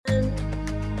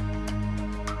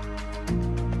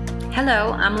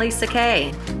Hello, I'm Lisa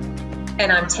Kay.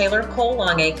 And I'm Taylor Cole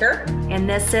Longacre. And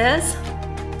this is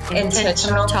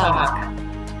Intentional Talk,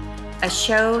 a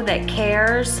show that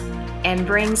cares and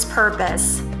brings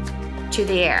purpose to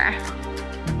the air.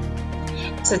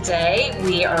 Today,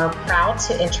 we are proud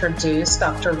to introduce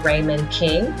Dr. Raymond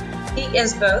King. He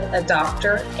is both a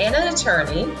doctor and an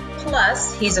attorney,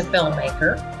 plus he's a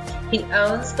filmmaker. He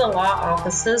owns the law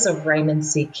offices of Raymond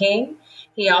C. King.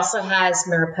 He also has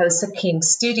Mariposa King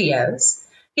Studios.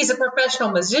 He's a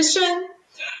professional musician,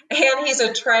 and he's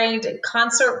a trained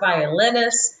concert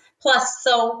violinist, plus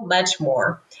so much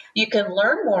more. You can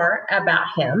learn more about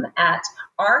him at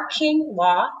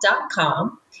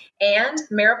rkinglaw.com and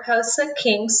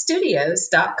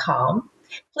mariposakingstudios.com.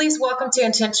 Please welcome to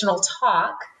Intentional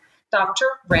Talk, Dr.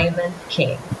 Raymond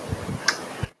King.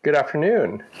 Good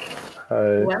afternoon.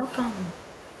 Welcome.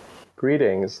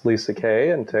 Greetings, Lisa Kay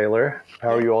and Taylor. How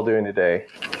are you all doing today?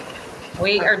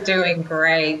 We are doing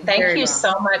great. Thank you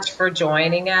so much for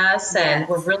joining us, and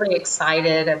we're really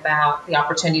excited about the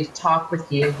opportunity to talk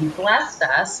with you. You blessed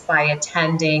us by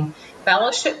attending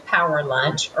Fellowship Power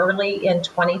Lunch early in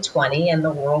 2020, and the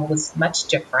world was much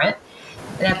different.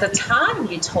 And at the time,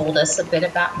 you told us a bit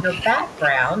about your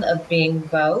background of being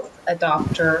both a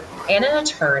doctor and an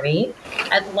attorney.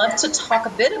 I'd love to talk a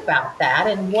bit about that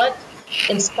and what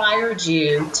inspired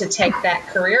you to take that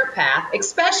career path,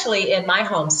 especially in my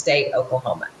home state,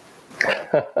 Oklahoma.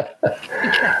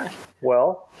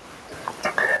 Well,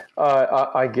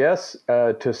 I guess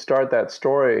to start that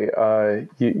story,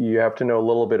 you have to know a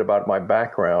little bit about my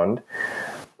background.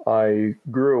 I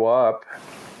grew up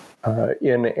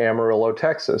in Amarillo,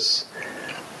 Texas.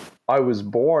 I was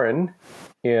born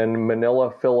in Manila,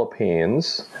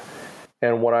 Philippines,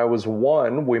 and when I was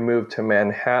 1, we moved to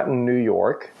Manhattan, New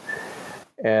York.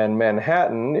 And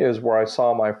Manhattan is where I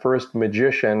saw my first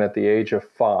magician at the age of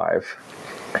 5.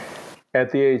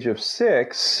 At the age of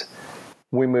 6,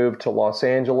 we moved to Los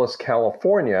Angeles,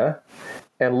 California,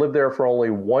 and lived there for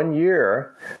only 1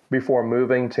 year before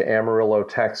moving to Amarillo,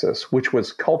 Texas, which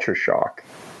was culture shock.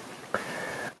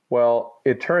 Well,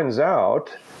 it turns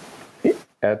out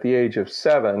at the age of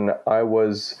 7, I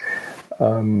was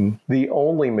the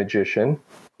only magician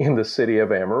in the city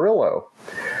of Amarillo.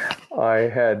 I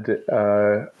had,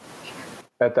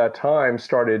 at that time,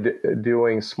 started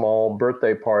doing small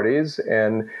birthday parties,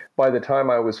 and by the time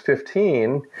I was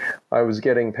 15, I was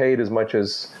getting paid as much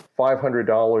as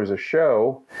 $500 a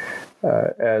show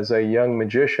as a young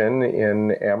magician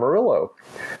in Amarillo.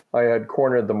 I had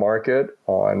cornered the market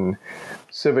on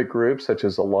civic groups such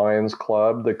as the Lions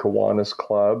Club, the Kiwanis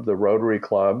Club, the Rotary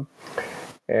Club,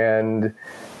 and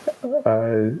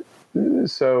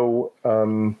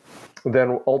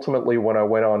then ultimately, when I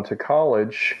went on to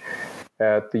college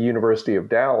at the University of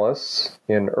Dallas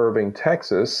in Irving,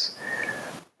 Texas,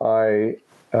 I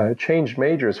changed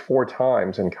majors 4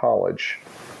 times in college.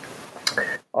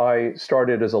 I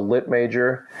started as a lit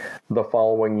major. The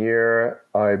following year,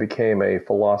 I became a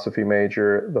philosophy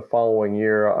major. The following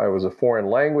year, I was a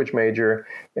foreign language major,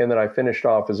 and then I finished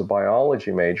off as a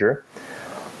biology major.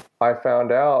 I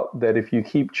found out that if you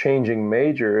keep changing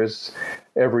majors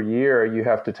every year, you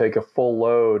have to take a full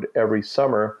load every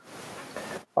summer.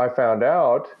 I found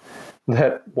out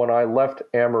that when I left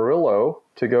Amarillo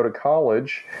to go to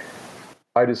college,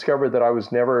 I discovered that I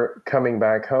was never coming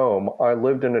back home. I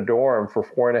lived in a dorm for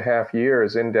 4.5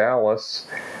 years in Dallas,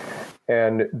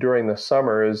 and during the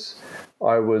summers,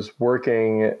 I was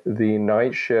working the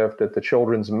night shift at the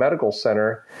Children's Medical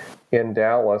Center in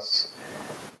Dallas,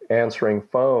 answering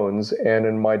phones, and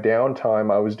in my downtime,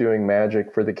 I was doing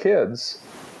magic for the kids.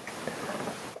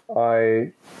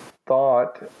 I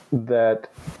thought that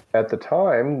at the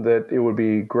time that it would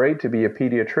be great to be a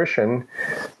pediatrician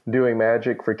doing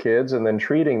magic for kids and then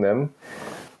treating them.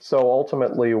 So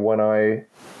ultimately, when I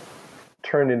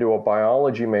turned into a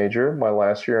biology major my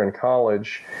last year in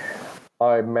college,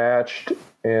 I matched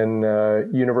in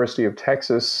University of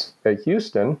Texas at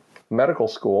Houston Medical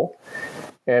School.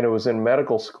 And it was in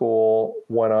medical school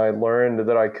when I learned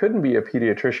that I couldn't be a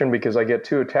pediatrician because I get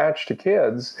too attached to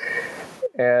kids.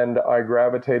 And I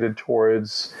gravitated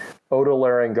towards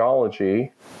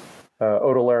otolaryngology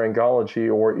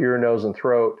or ear, nose, and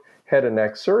throat, head and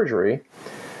neck surgery.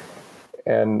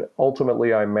 And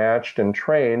ultimately, I matched and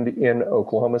trained in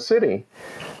Oklahoma City.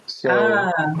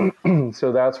 So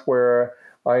that's where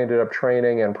I ended up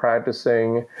training and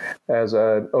practicing as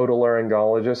an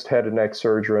otolaryngologist, head and neck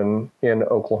surgeon in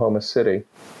Oklahoma City.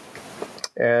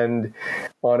 And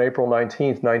on April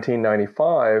 19th,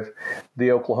 1995,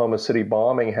 the Oklahoma City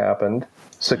bombing happened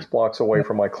 6 blocks away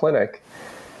from my clinic.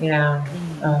 Yeah.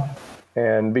 Oh.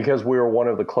 And because we were one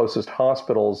of the closest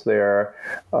hospitals there,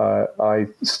 I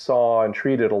saw and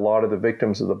treated a lot of the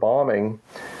victims of the bombing.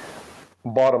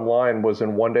 Bottom line was,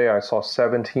 in one day I saw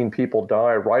 17 people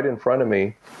die right in front of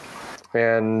me.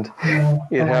 And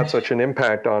it had such an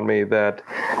impact on me that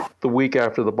the week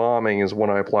after the bombing is when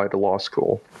I applied to law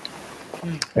school.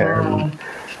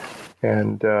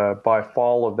 And by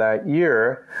fall of that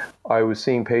year, I was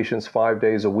seeing patients 5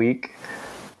 days a week,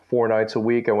 4 nights a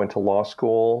week. I went to law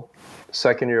school.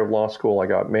 Second year of law school, I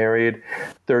got married.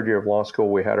 Third year of law school,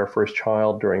 we had our first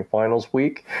child during finals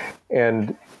week.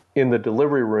 And in the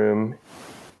delivery room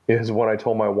is when I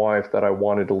told my wife that I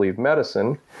wanted to leave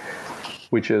medicine,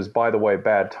 which is, by the way,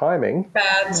 bad timing.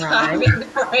 Bad timing,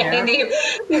 right?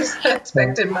 You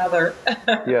expected mother.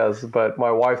 Yes, but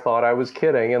my wife thought I was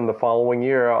kidding. And the following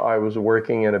year, I was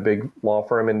working in a big law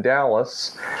firm in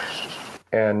Dallas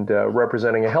and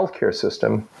representing a healthcare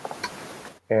system.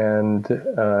 And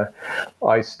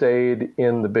I stayed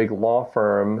in the big law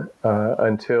firm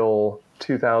until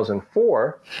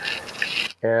 2004.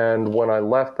 And when I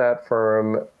left that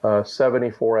firm,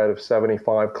 74 out of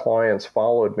 75 clients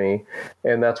followed me.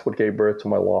 And that's what gave birth to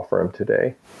my law firm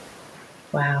today.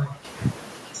 Wow.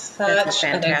 That's a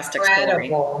fantastic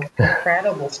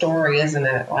incredible story, isn't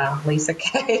it? Wow, Lisa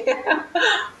Kay.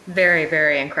 Very,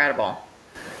 very incredible.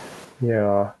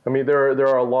 Yeah, I mean, there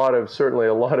are certainly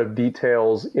a lot of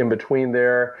details in between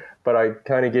there, but I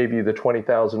kind of gave you the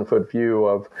 20,000-foot view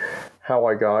of how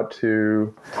I got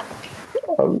to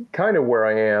kind of where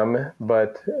I am,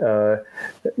 but the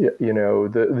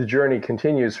journey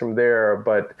continues from there.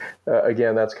 But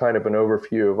again, that's kind of an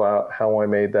overview of how I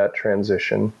made that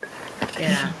transition.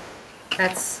 Yeah,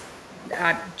 that's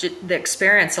the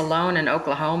experience alone in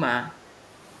Oklahoma.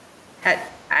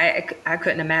 I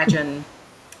couldn't imagine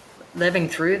living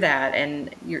through that,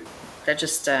 and that's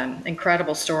just an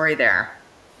incredible story there.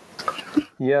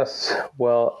 Yes,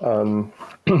 well,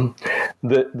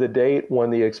 the date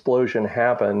when the explosion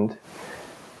happened,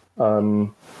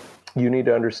 you need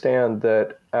to understand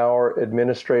that our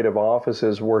administrative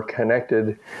offices were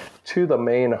connected to the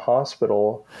main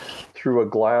hospital through a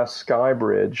glass sky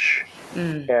bridge.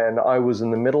 And I was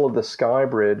in the middle of the sky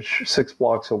bridge 6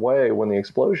 blocks away when the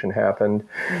explosion happened.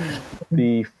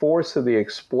 The force of the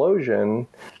explosion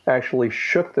actually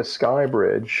shook the sky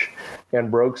bridge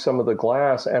and broke some of the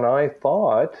glass. And I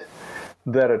thought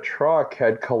that a truck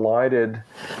had collided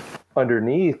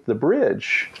underneath the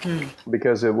bridge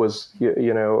because it was,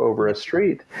 over a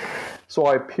street. So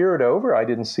I peered over. I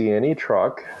didn't see any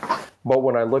truck. But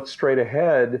when I looked straight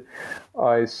ahead,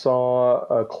 I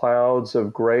saw clouds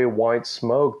of gray-white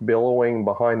smoke billowing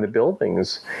behind the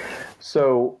buildings.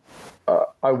 So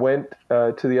I went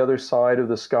to the other side of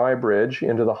the sky bridge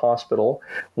into the hospital,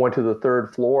 went to the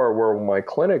 3rd floor where my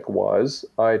clinic was.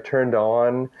 I turned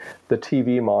on the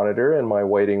TV monitor in my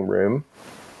waiting room,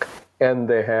 and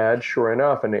they had, sure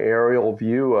enough, an aerial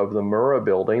view of the Murrah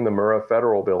building, the Murrah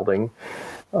Federal Building,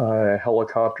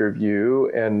 helicopter view,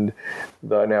 and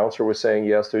the announcer was saying,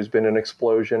 yes, there's been an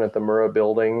explosion at the Murrah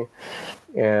building,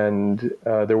 and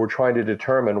they were trying to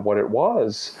determine what it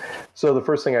was. So the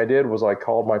first thing I did was I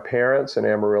called my parents in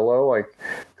Amarillo. I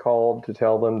called to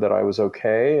tell them that I was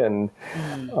okay and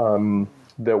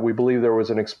that we believe there was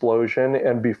an explosion.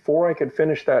 And before I could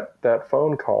finish that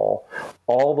phone call,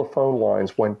 all the phone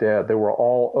lines went dead. They were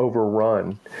all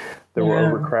overrun. They were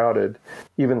overcrowded.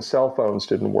 Even cell phones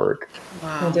didn't work.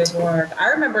 Wow. It didn't work. I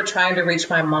remember trying to reach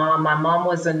my mom. My mom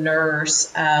was a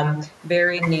nurse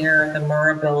very near the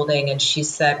Murrah building, and she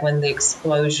said when the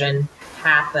explosion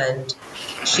happened,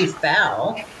 she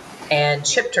fell and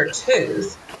chipped her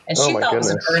tooth. And she thought it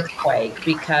was an earthquake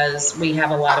because we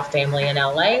have a lot of family in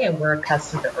LA and we're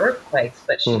accustomed to earthquakes,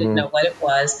 but she didn't know what it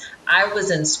was. I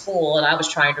was in school and I was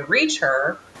trying to reach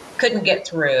her, couldn't get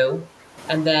through.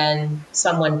 And then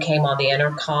someone came on the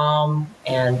intercom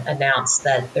and announced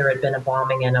that there had been a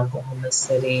bombing in Oklahoma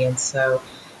City. And so,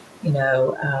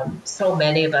 so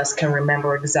many of us can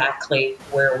remember exactly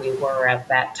where we were at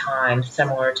that time,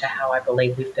 similar to how I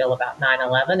believe we feel about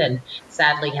 9/11 and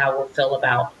sadly how we'll feel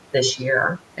about this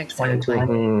year,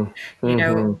 2020.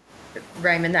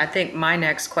 Raymond, I think my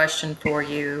next question for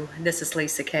you, this is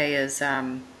Lisa Kay, is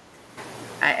I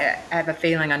have a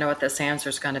feeling I know what this answer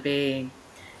is going to be.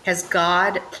 Has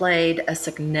God played a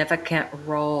significant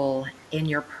role in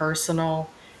your personal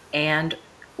and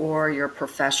or your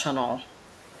professional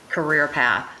career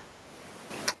path?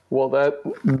 Well,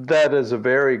 that is a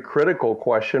very critical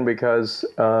question because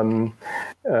the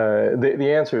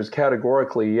answer is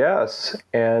categorically yes,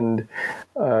 and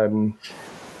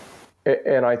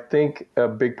I think a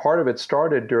big part of it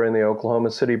started during the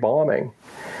Oklahoma City bombing.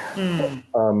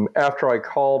 After I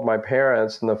called my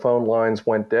parents and the phone lines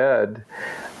went dead,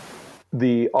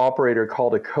 the operator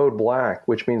called a code black,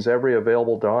 which means every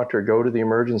available doctor go to the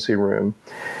emergency room.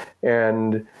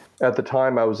 And at the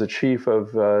time, I was a chief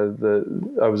resident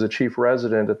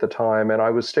at the time, and I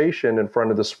was stationed in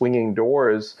front of the swinging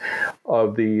doors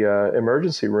of the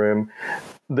emergency room.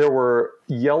 There were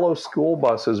yellow school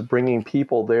buses bringing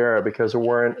people there because there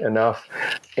weren't enough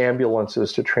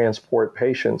ambulances to transport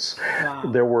patients. Wow.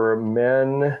 There were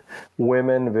men,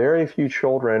 women, very few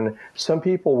children. Some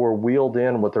people were wheeled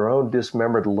in with their own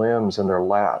dismembered limbs in their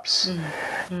laps.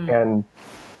 And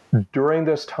during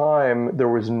this time, there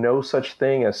was no such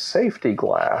thing as safety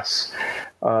glass.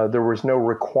 There was no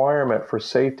requirement for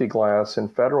safety glass in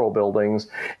federal buildings.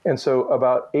 And so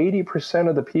about 80%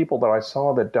 of the people that I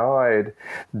saw that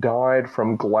died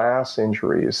from glass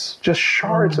injuries, just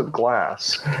shards of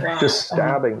glass, just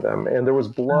stabbing them. And there was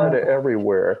blood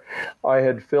everywhere. I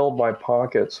had filled my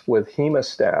pockets with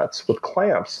hemostats, with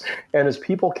clamps. And as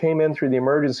people came in through the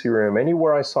emergency room,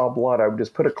 anywhere I saw blood, I would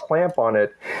just put a clamp on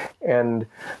it and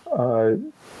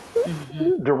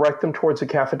direct them towards the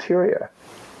cafeteria.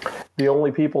 The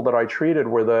only people that I treated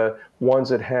were the ones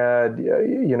that had,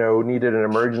 needed an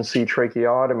emergency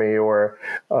tracheotomy or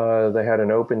they had an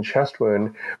open chest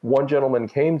wound. One gentleman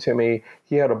came to me.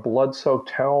 He had a blood-soaked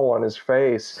towel on his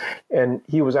face, and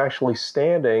he was actually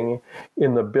standing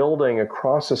in the building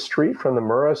across the street from the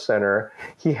Murrah Center.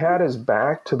 He had his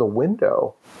back to the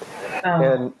window.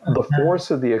 And the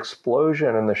force of the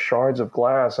explosion and the shards of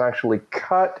glass actually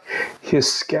cut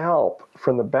his scalp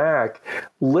from the back,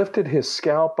 lifted his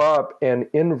scalp up and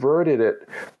inverted it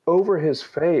over his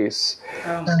face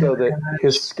so that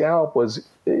his scalp was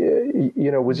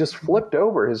just flipped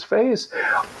over his face.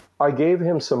 I gave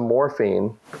him some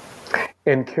morphine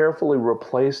and carefully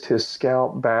replaced his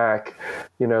scalp back,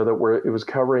 it was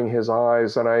covering his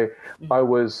eyes. And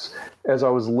as I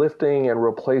was lifting and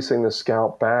replacing the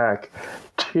scalp back,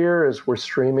 tears were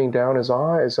streaming down his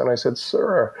eyes. And I said,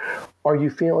 "Sir, are you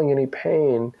feeling any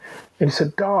pain?" And he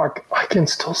said, "Doc, I can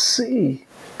still see."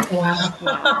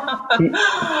 Wow.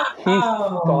 He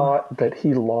thought that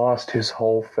he lost his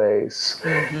whole face.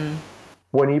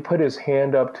 When he put his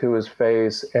hand up to his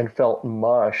face and felt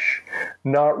mush,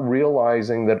 not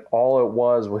realizing that all it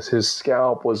was his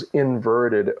scalp was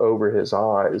inverted over his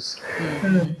eyes,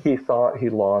 he thought he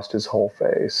lost his whole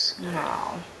face.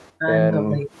 Wow.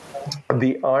 And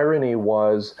the irony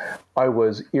was I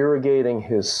was irrigating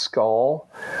his skull,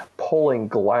 pulling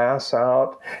glass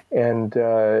out, and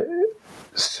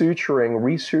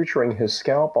resuturing his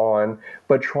scalp on,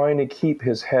 but trying to keep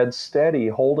his head steady,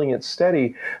 holding it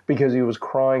steady, because he was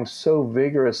crying so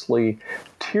vigorously,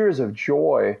 tears of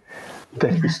joy,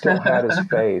 that he still had his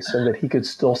face and that he could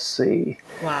still see.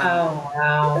 Wow.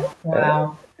 Oh,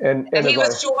 wow. And he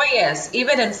was joyous,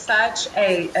 even in such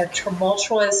a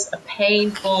tumultuous,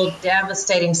 painful,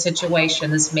 devastating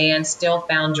situation. This man still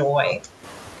found joy.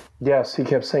 Yes, he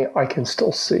kept saying, "I can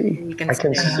still see. I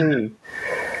can see.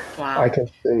 Wow. I can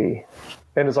see."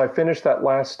 And as I finished that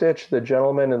last stitch, the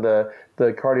gentleman and the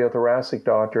cardiothoracic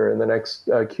doctor in the next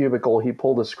cubicle, he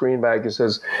pulled a screen back and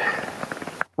says,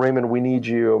 "Raymond, we need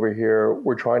you over here.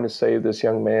 We're trying to save this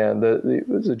young man." It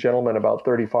was a gentleman about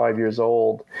 35 years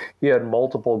old. He had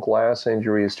multiple glass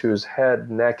injuries to his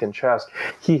head, neck, and chest.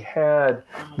 He had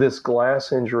this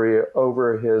glass injury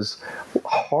over his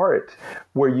heart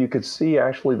where you could see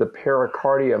actually the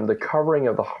pericardium, the covering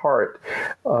of the heart,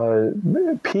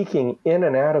 peeking in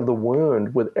and out of the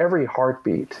wound with every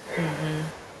heartbeat.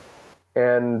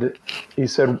 And he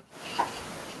said,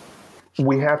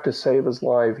 "We have to save his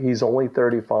life. He's only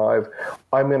 35.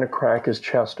 I'm going to crack his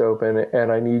chest open,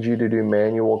 and I need you to do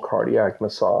manual cardiac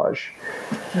massage."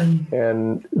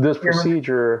 And this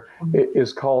procedure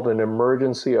is called an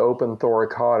emergency open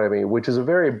thoracotomy, which is a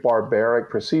very barbaric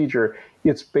procedure.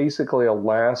 It's basically a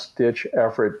last-ditch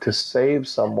effort to save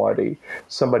somebody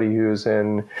who's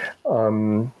in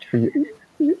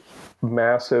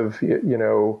massive,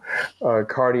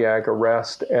 cardiac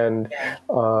arrest.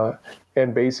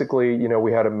 And basically,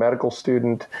 we had a medical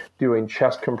student doing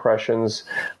chest compressions,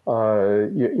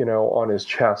 on his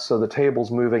chest. So the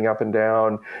table's moving up and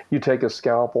down. You take a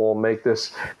scalpel, make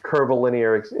this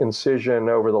curvilinear incision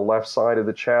over the left side of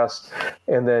the chest,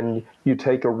 and then you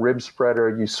take a rib spreader,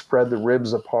 you spread the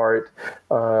ribs apart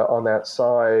on that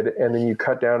side, and then you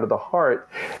cut down to the heart,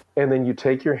 and then you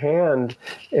take your hand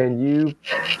and you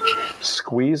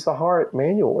squeeze the heart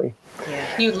manually.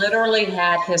 Yeah. You literally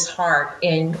had his heart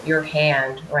in your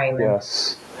hand, Raymond.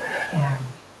 Yes. Yeah.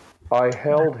 I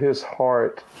held his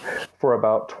heart for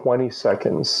about 20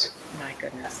 seconds. My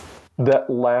goodness. That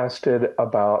lasted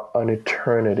about an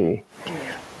eternity.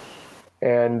 Yeah.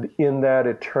 And in that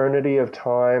eternity of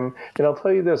time, and I'll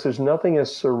tell you this, there's nothing as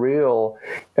surreal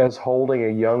as holding a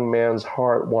young man's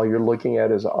heart while you're looking at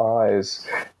his eyes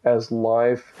as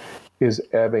life is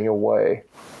ebbing away.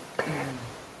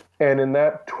 And in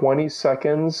that 20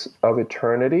 seconds of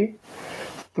eternity,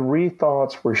 3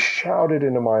 thoughts were shouted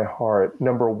into my heart.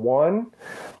 Number 1,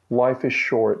 life is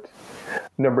short.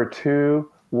 Number 2,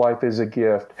 life is a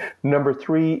gift. Number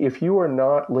 3, if you are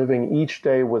not living each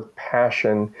day with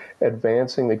passion,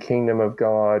 advancing the kingdom of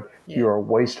God, you are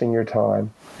wasting your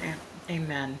time. Yeah.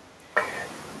 Amen.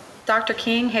 Dr.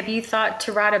 King, have you thought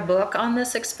to write a book on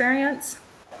this experience?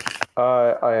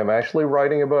 I am actually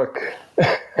writing a book.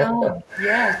 Oh,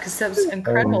 yeah, because those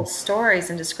incredible stories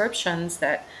and descriptions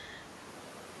that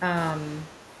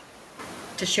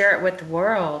to share it with the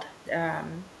world.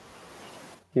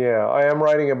 Yeah, I am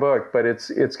writing a book, but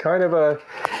it's kind of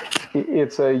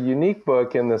it's a unique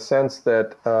book in the sense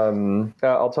that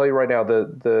I'll tell you right now,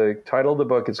 the title of the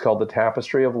book is called The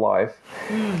Tapestry of Life.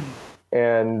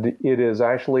 And it is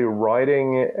actually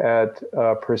writing at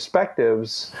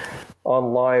perspectives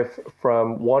on life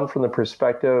from the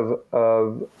perspective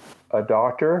of a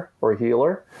doctor or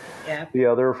healer, the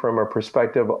other from a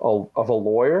perspective of a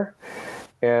lawyer,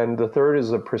 and the third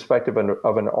is a perspective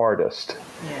of an artist.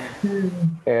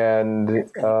 And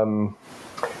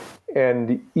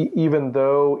even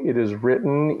though it is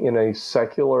written in a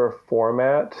secular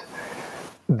format,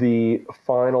 the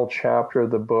final chapter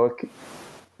of the book,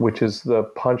 which is the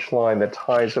punchline that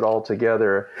ties it all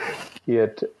together,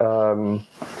 it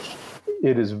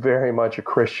is very much a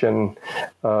Christian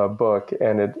book,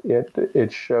 and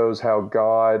it shows how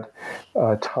God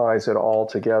ties it all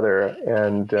together.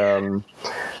 And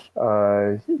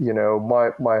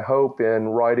my hope in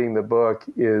writing the book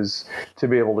is to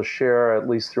be able to share, at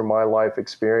least through my life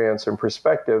experience and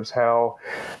perspectives, how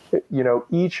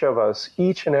each of us,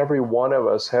 each and every one of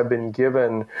us, have been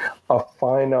given a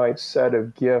finite set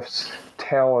of gifts,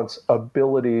 talents,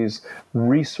 abilities,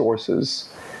 resources.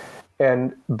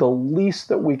 And the least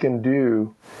that we can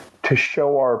do to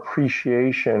show our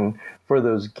appreciation for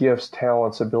those gifts,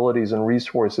 talents, abilities, and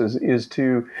resources is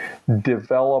to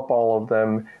develop all of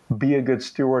them, be a good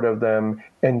steward of them,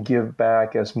 and give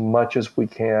back as much as we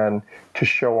can to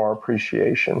show our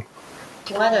appreciation.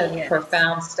 What a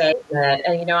profound statement.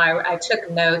 And, I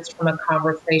took notes from a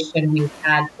conversation we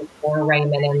had before,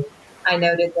 Raymond, and I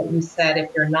noted that you said if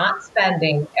you're not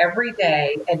spending every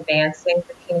day advancing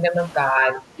the kingdom of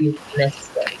God, you've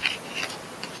missed it.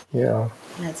 Yeah.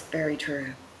 That's very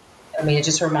true. I mean, it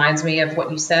just reminds me of what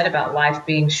you said about life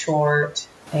being short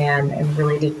and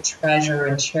really to treasure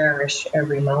and cherish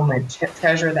every moment,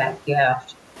 treasure that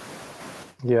gift.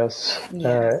 Yes.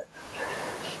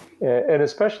 And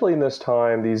especially in this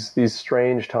time, these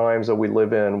strange times that we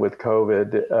live in with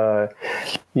COVID,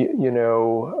 we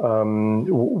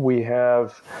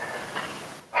have,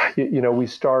 we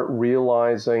start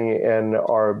realizing and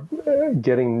are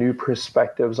getting new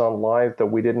perspectives on life that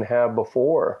we didn't have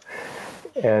before.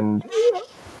 And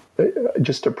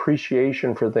just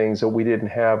appreciation for things that we didn't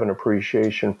have an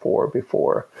appreciation for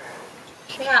before.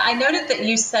 Yeah, I noted that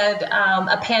you said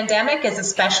a pandemic is a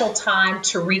special time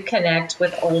to reconnect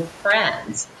with old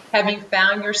friends. Have you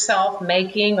found yourself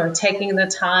making or taking the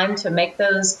time to make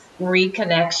those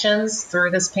reconnections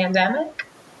through this pandemic?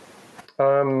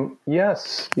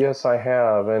 Yes, I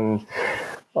have, and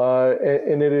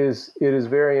it is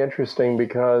very interesting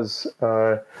because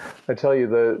I tell you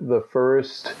the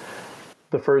first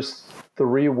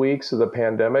 3 weeks of the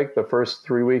pandemic, the first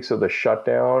 3 weeks of the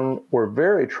shutdown were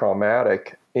very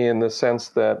traumatic in the sense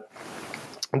that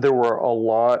there were a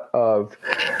lot of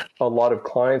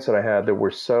clients that I had that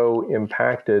were so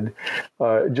impacted.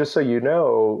 Just so you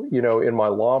know, in my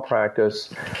law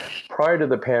practice, prior to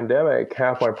the pandemic,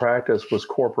 half my practice was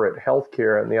corporate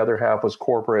healthcare and the other half was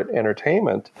corporate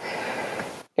entertainment.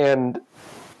 And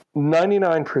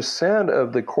 99%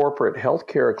 of the corporate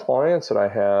healthcare clients that I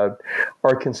had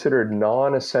are considered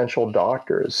non-essential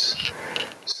doctors.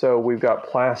 So we've got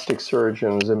plastic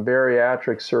surgeons and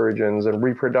bariatric surgeons and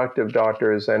reproductive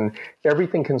doctors and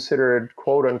everything considered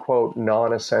quote unquote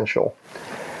non-essential.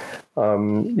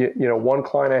 One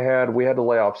client I had, we had to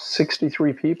lay off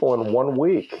 63 people in 1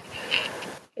 week.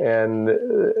 And,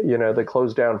 they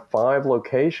closed down 5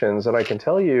 locations. And I can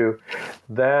tell you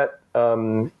that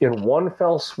in one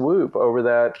fell swoop over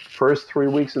that first 3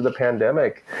 weeks of the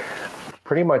pandemic,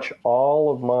 pretty much all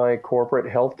of my corporate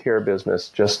healthcare business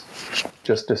just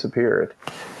disappeared.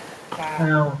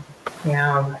 Wow.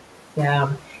 Yeah.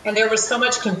 And there was so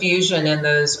much confusion in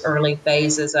those early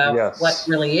phases of what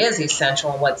really is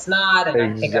essential and what's not. And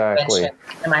I think I mentioned,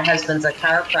 and my husband's a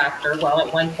chiropractor. Well,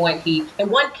 at one point, in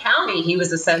one county, he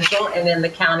was essential, and in the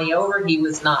county over, he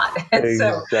was not. And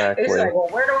so it's like, well,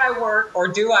 where do I work, or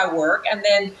do I work? And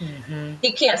then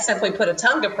he can't simply put a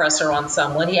tongue depressor on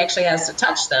someone. He actually has to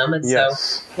touch them. And so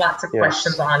lots of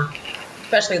questions on,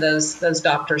 especially those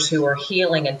doctors who are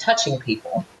healing and touching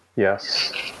people.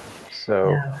 Yes.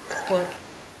 So. Well,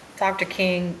 Dr.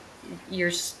 King,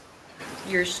 your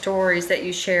stories that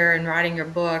you share in writing your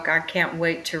book, I can't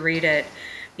wait to read it.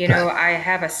 You know, I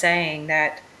have a saying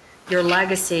that your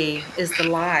legacy is the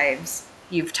lives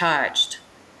you've touched.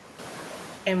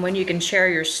 And when you can share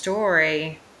your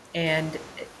story and,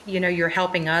 you know, you're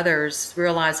helping others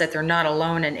realize that they're not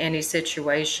alone in any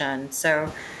situation.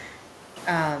 So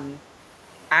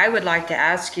I would like to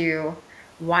ask you,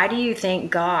 why do you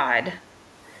think God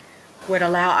would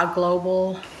allow a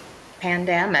global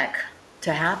pandemic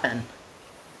to happen?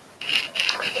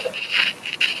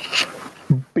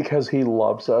 Because he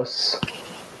loves us.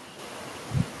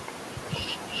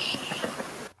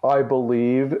 I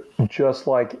believe, just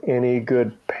like any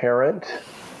good parent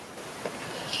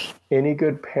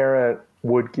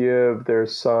would give their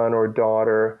son or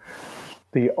daughter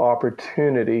the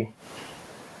opportunity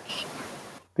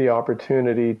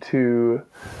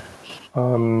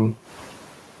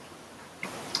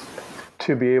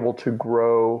to be able to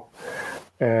grow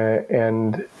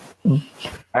and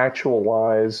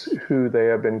actualize who they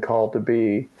have been called to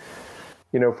be.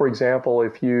 You know, for example,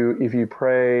 if you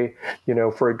pray, you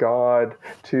know, for God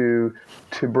to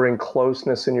bring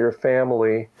closeness in your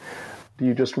family, do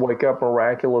you just wake up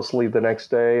miraculously the next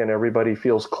day and everybody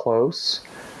feels close?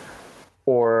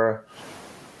 Or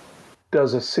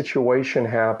does a situation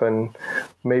happen,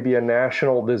 maybe a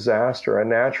national disaster, a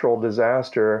natural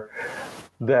disaster,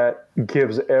 that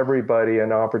gives everybody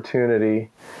an opportunity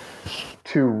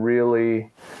to really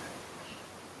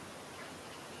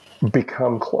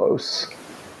become close,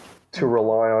 to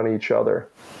rely on each other?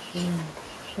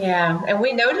 Yeah, and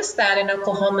we noticed that in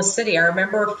Oklahoma City. I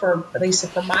remember, at least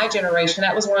for my generation,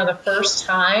 that was one of the first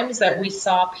times that we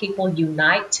saw people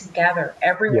unite together.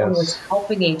 Everyone was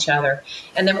helping each other.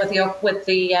 And then with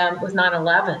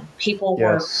 9/11, people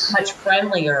were much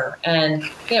friendlier. And,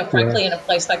 you know, frankly, in a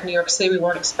place like New York City, we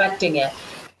weren't expecting it.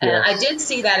 And I did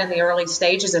see that in the early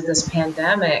stages of this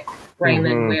pandemic,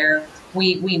 Raymond, where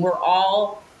we were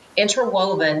all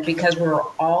interwoven because we were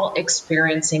all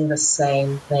experiencing the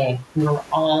same thing. We were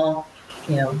all,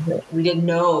 you know, we didn't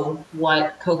know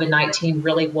what COVID-19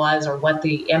 really was or what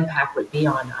the impact would be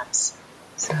on us.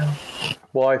 So.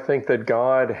 Well, I think that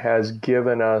God has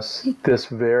given us this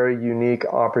very unique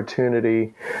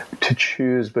opportunity to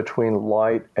choose between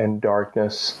light and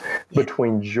darkness,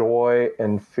 between joy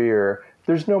and fear.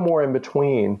 There's no more in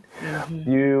between.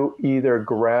 You either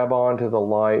grab onto the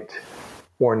light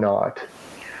or not.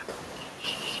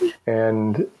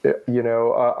 And, you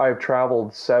know, I've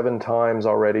traveled 7 times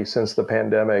already since the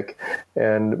pandemic,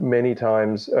 and many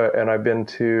times, and I've been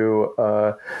to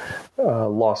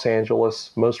Los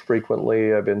Angeles most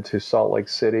frequently. I've been to Salt Lake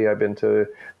City. I've been to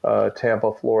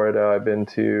Tampa, Florida. I've been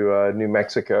to New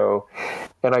Mexico.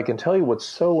 And I can tell you what's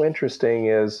so interesting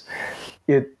is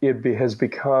it has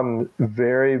become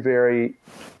very, very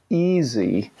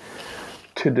easy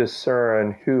to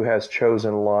discern who has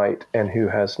chosen light and who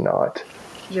has not.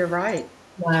 You're right.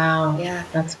 Wow. Yeah.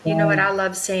 That's good. You know what I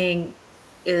love seeing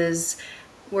is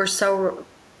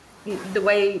the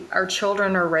way our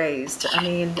children are raised. I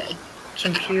mean,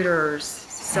 computers,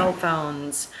 cell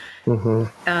phones, no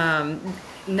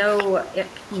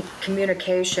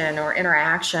communication or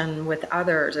interaction with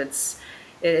others.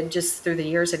 It just through the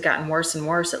years had gotten worse and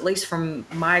worse, at least from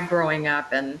my growing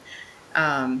up. And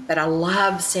but I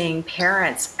love seeing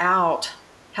parents out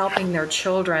helping their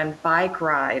children bike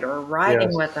ride or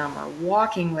riding with them or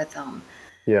walking with them.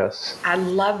 Yes. I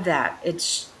love that.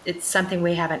 It's something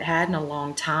we haven't had in a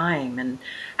long time. And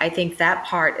I think that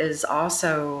part is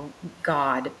also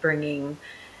God bringing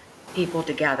people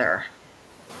together.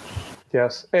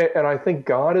 Yes. And I think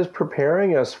God is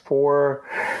preparing us for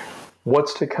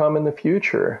what's to come in the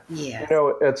future. Yeah. You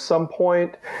know, at some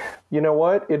point, you know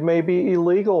what? It may be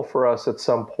illegal for us at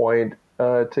some point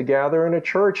to gather in a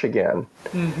church again.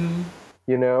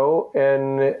 You know,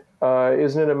 and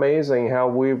isn't it amazing how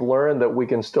we've learned that we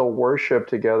can still worship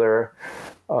together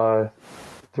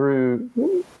through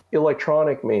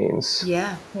electronic means.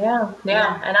 Yeah.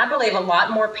 And I believe a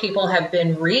lot more people have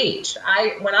been reached.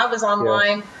 When I was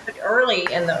online early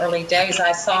in the early days,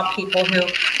 I saw people who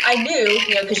I knew,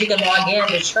 because you can log in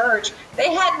to church.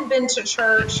 They hadn't been to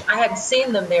church. I hadn't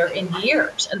seen them there in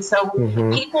years. And so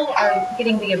people are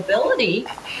getting the ability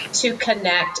to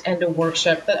connect and to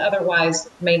worship that otherwise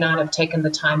may not have taken the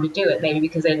time to do it. Maybe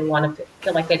because they didn't want to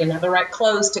feel like they didn't have the right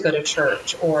clothes to go to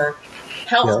church or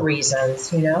health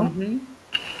reasons,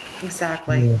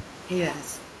 Exactly.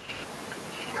 Yes.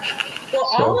 Well,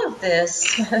 all of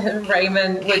this,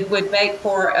 Raymond, would make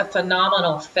for a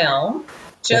phenomenal film,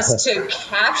 just to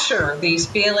capture these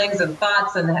feelings and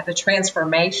thoughts and the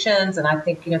transformations. And I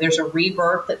think, there's a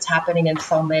rebirth that's happening in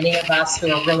so many of us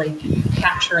who are really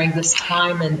capturing this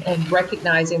time and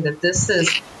recognizing that this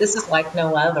is like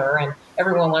no other. And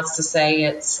everyone wants to say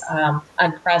it's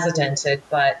unprecedented,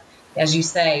 but as you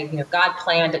say, God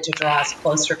planned it to draw us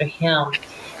closer to Him.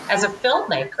 As a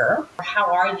filmmaker,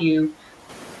 how are you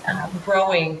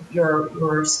growing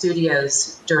your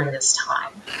studios during this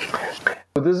time?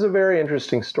 This is a very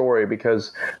interesting story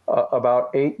because about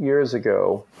 8 years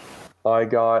ago, I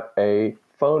got a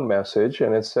phone message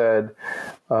and it said,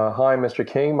 "Hi, Mr.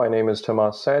 King. My name is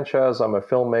Tomas Sanchez. I'm a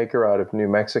filmmaker out of New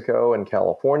Mexico and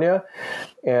California,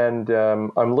 and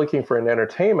I'm looking for an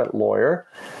entertainment lawyer.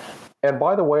 And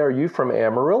by the way, are you from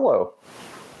Amarillo?"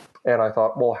 And I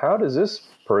thought, well, how does this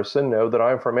person know that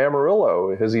I'm from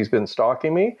Amarillo? Has he been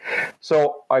stalking me?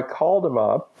 So I called him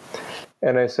up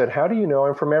and I said, "How do you know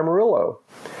I'm from Amarillo?"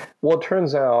 Well, it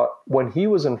turns out when he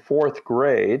was in 4th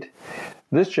grade,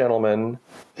 this gentleman,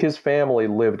 his family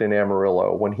lived in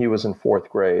Amarillo when he was in 4th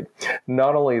grade.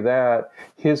 Not only that,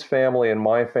 his family and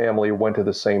my family went to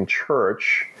the same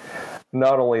church.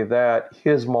 Not only that,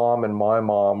 his mom and my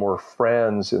mom were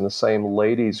friends in the same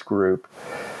ladies group.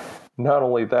 Not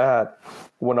only that,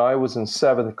 when I was in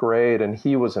 7th grade and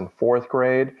he was in 4th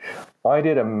grade, I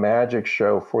did a magic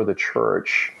show for the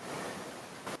church.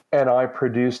 And I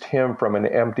produced him from an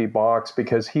empty box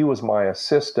because he was my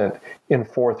assistant in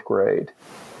 4th grade.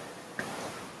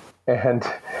 And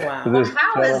this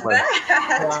how is that?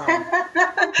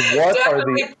 What are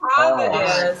the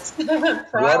odds?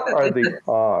 What are the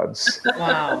odds?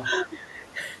 Wow.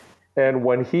 And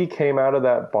when he came out of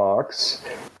that box,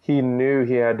 he knew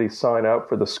he had to sign up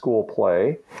for the school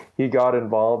play. He got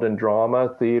involved in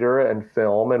drama, theater, and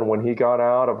film. And when he got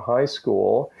out of high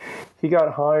school, he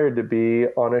got hired to be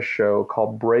on a show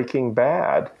called Breaking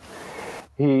Bad.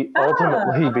 He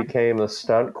ultimately became the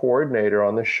stunt coordinator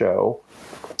on the show.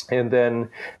 And then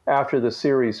after the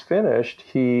series finished,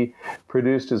 he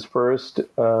produced his first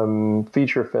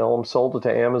feature film, sold it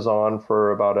to Amazon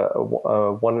for about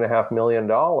 $1.5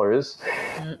 million,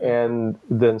 and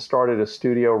then started a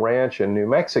studio ranch in New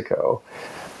Mexico.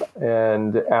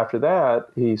 And after that,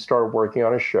 he started working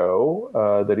on a show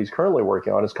that he's currently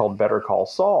working on. It's called Better Call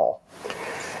Saul.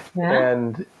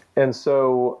 Yeah. And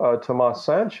so Tomas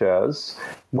Sanchez,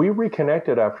 we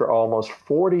reconnected after almost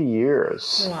 40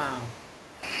 years. Wow.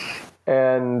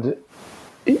 And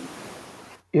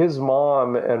his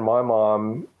mom and my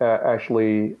mom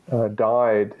actually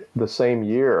died the same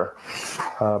year,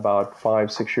 about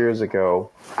 5-6 years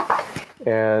ago.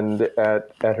 And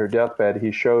at her deathbed,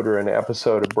 he showed her an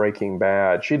episode of Breaking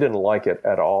Bad. She didn't like it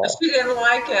at all. She didn't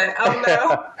like it. Oh,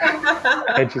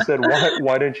 no. And she said,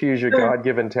 why don't you use your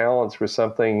God-given talents for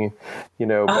something,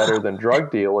 better than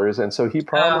drug dealers? And so he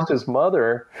promised his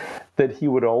mother that he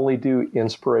would only do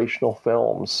inspirational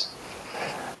films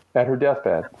at her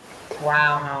deathbed.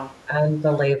 Wow.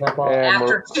 Unbelievable. And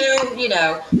after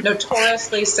 2,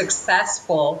 notoriously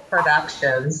successful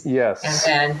productions. Yes. And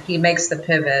then he makes the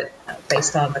pivot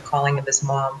based on the calling of his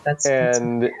mom.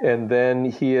 And then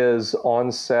he is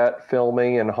on set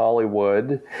filming in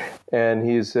Hollywood, and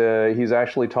he's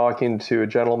actually talking to a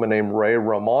gentleman named Ray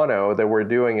Romano that we're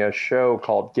doing a show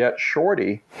called Get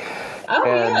Shorty. Oh,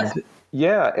 yes.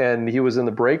 Yeah, and he was in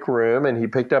the break room, and he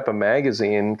picked up a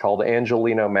magazine called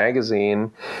Angelino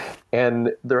Magazine,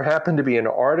 and there happened to be an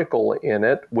article in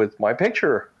it with my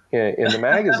picture in the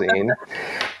magazine.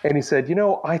 And he said,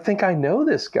 I think I know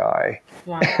this guy.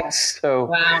 Wow.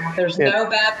 There's no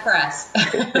bad press.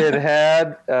 It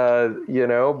had,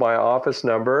 my office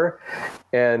number,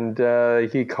 and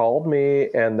he called me,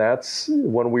 and that's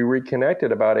when we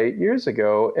reconnected about 8 years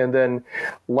ago. And then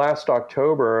last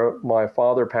October, my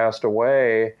father passed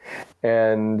away,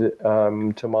 and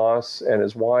Tomas and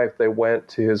his wife, they went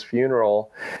to his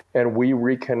funeral, and we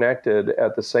reconnected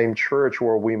at the same church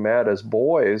where we met as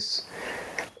boys.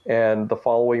 And the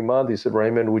following month, he said,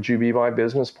 Raymond, would you be my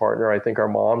business partner? I think our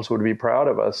moms would be proud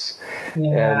of us.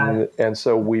 Yeah. And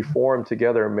so we formed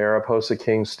together Mariposa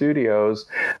King Studios.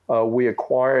 We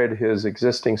acquired his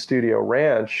existing studio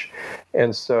ranch.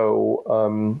 And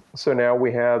so now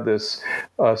we have this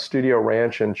studio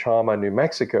ranch in Chama, New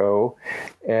Mexico.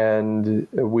 And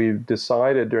we've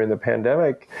decided during the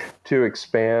pandemic to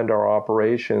expand our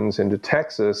operations into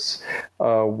Texas,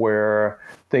 where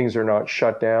things are not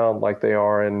shut down like they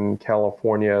are in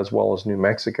California as well as New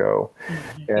Mexico.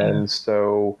 Mm-hmm. And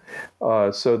so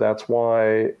that's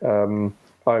why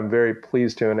I'm very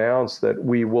pleased to announce that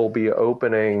we will be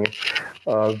opening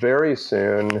very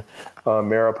soon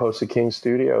Mariposa King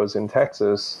Studios in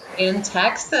Texas. In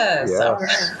Texas. Yes. All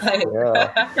right.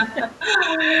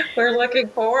 Yeah. We're looking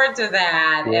forward to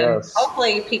that. Yes. And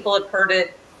hopefully people have heard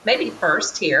it maybe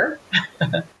first here.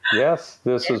 Yes,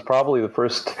 this is probably the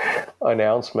first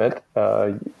announcement.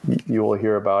 You will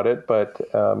hear about it, but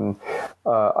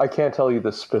I can't tell you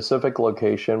the specific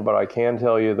location, but I can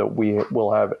tell you that we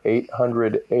will have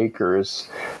 800 acres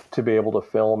to be able to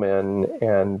film in,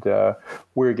 and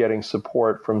we're getting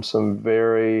support from some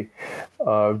very,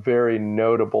 very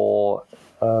notable,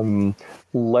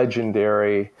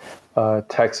 legendary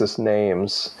Texas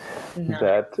names. Nice.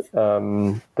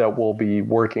 that will be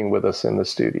working with us in the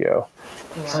studio.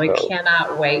 Well, so, we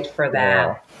cannot wait for that.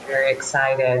 Yeah. Very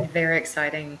excited. Very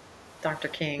exciting, Dr.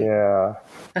 King. Yeah.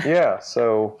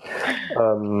 So,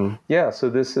 so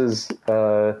this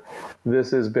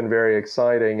has been very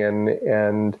exciting,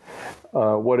 and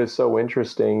what is so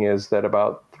interesting is that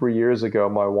about 3 years ago,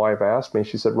 my wife asked me.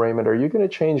 She said, "Raymond, are you going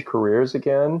to change careers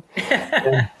again?"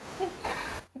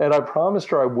 And I promised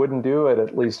her I wouldn't do it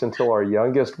at least until our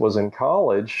youngest was in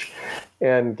college.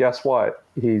 And guess what?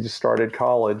 He just started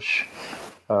college.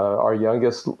 Our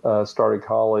youngest started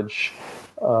college,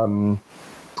 2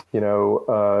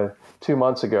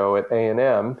 months ago at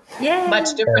A&M. Yeah.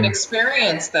 Much different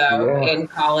experience, though, in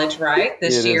college, right?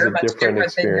 This year, much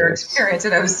different than your experience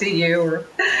at OCU.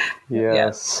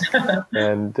 Yes.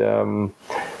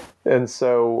 And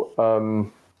so...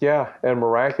 and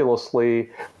miraculously,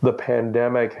 the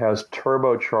pandemic has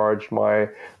turbocharged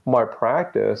my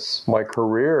practice, my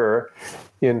career,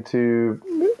 into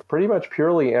pretty much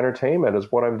purely entertainment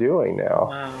is what I'm doing now.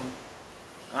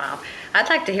 Wow. I'd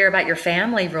like to hear about your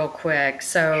family real quick.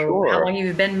 So sure. How long have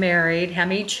you been married? How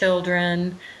many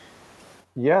children?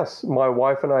 Yes, my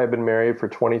wife and I have been married for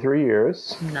 23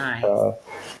 years. Nice.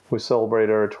 We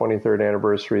celebrated our 23rd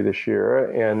anniversary this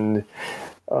year, and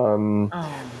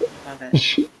love it.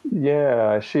 She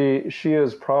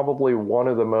is probably one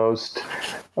of the most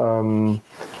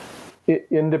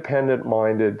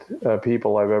independent-minded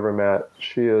people I've ever met.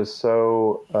 She is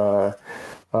so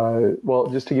well.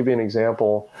 Just to give you an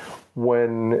example,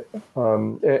 when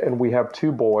and we have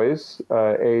 2 boys,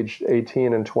 aged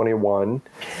 18 and 21,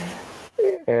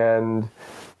 and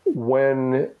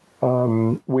when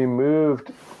we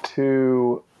moved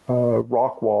to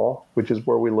Rockwall, which is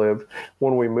where we live.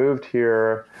 When we moved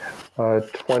here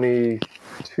 21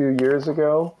 years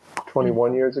ago,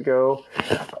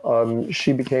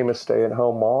 she became a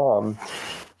stay-at-home mom.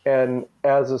 And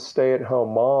as a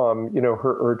stay-at-home mom,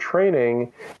 her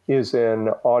training is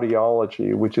in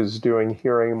audiology, which is doing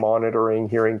hearing monitoring,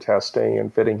 hearing testing,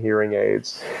 and fitting hearing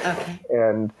aids. Okay.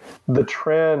 And the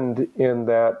trend in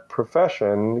that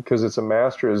profession, because it's a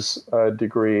master's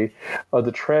degree,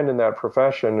 the trend in that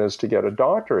profession is to get a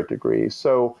doctorate degree.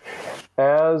 So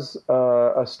as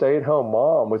a stay-at-home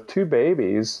mom with 2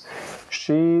 babies,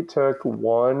 she took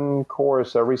one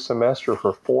course every semester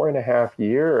for 4.5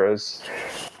 years.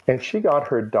 And she got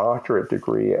her doctorate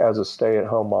degree as a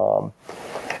stay-at-home mom.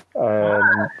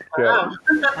 And, wow.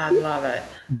 I love it.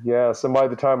 Yes, and by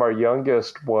the time our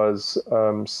youngest was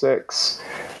 6,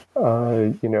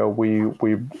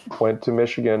 we went to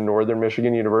Michigan, Northern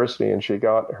Michigan University, and she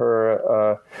got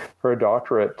her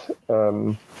doctorate.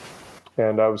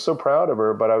 And I was so proud of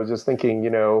her, but I was just thinking,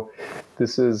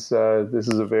 this is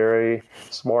a very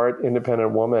smart,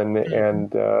 independent woman,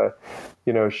 and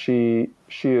she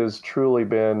has truly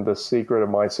been the secret of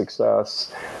my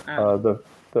success.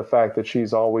 The fact that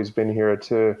she's always been here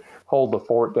to hold the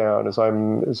fort down as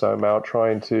I'm out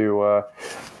trying to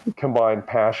combine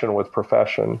passion with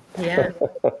profession. Yeah.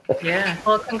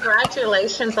 Well,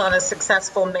 congratulations on a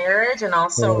successful marriage and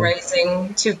also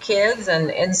raising 2 kids and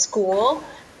in school.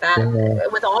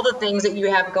 With all the things that you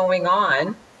have going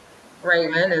on,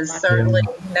 Raymond, is certainly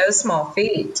no small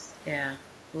feat. Yeah,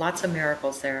 lots of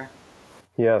miracles there.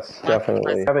 Yes,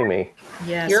 definitely. Having me.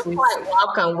 Yes, you're quite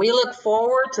welcome. We look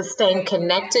forward to staying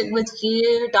connected with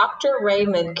you, Dr.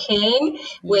 Raymond King,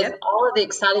 with all of the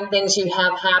exciting things you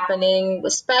have happening,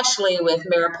 especially with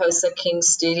Mariposa King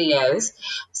Studios.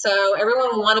 So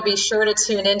everyone will want to be sure to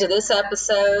tune into this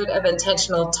episode of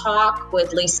Intentional Talk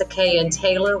with Lisa Kay and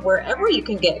Taylor, wherever you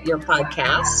can get your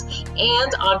podcasts,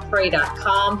 and on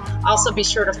Pray.com. Also be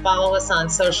sure to follow us on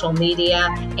social media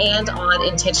and on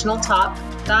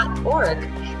intentionaltalk.org.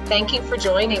 Thank you for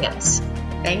joining us.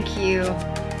 Thank you.